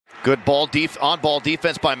Good on-ball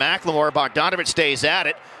defense by McLemore. Bogdanović stays at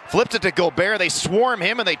it. Flips it to Gobert. They swarm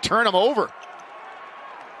him and they turn him over.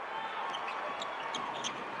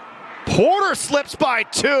 Porter slips by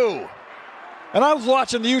 2. And I was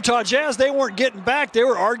watching the Utah Jazz. They weren't getting back. They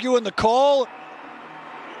were arguing the call.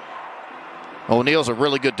 O'Neal's a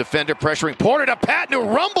really good defender, pressuring Porter to Patton, who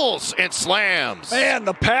rumbles and slams. Man,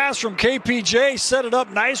 the pass from KPJ set it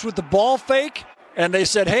up nice with the ball fake. And they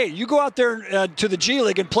said, hey, you go out there to the G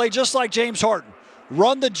League and play just like James Harden.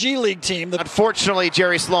 Run the G League team. Unfortunately,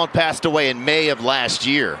 Jerry Sloan passed away in May of last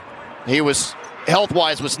year. He was,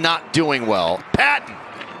 health-wise, was not doing well. Patton.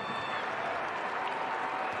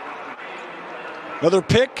 Another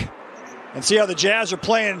pick. And see how the Jazz are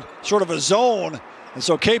playing sort of a zone. And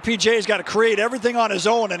so KPJ's got to create everything on his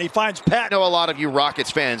own, and he finds Patton. I know a lot of you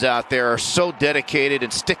Rockets fans out there are so dedicated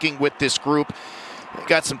and sticking with this group.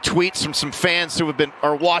 Got some tweets from some fans who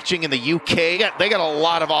are watching in the UK. They got a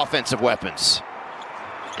lot of offensive weapons.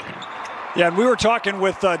 Yeah, and we were talking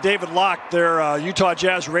with David Locke, their Utah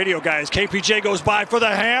Jazz radio guys. KPJ goes by for the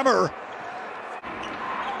hammer.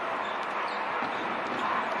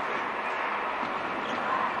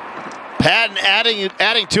 Patton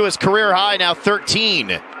adding to his career high, now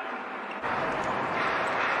 13.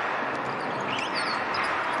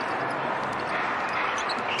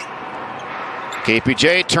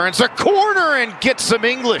 KPJ turns the corner and gets some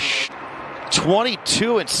English.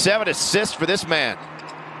 22 and 7 assists for this man.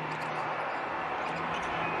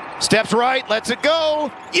 Steps right, lets it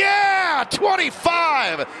go. Yeah,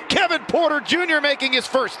 25. Kevin Porter Jr. making his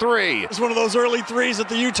first 3. It's one of those early threes that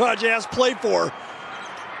the Utah Jazz play for.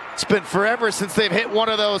 It's been forever since they've hit one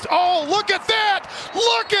of those. Oh, look at that!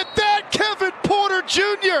 Look at that, Kevin Porter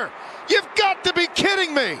Jr. You've got to be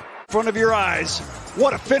kidding me. In front of your eyes.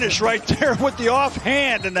 What a finish right there with the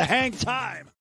offhand and the hang time.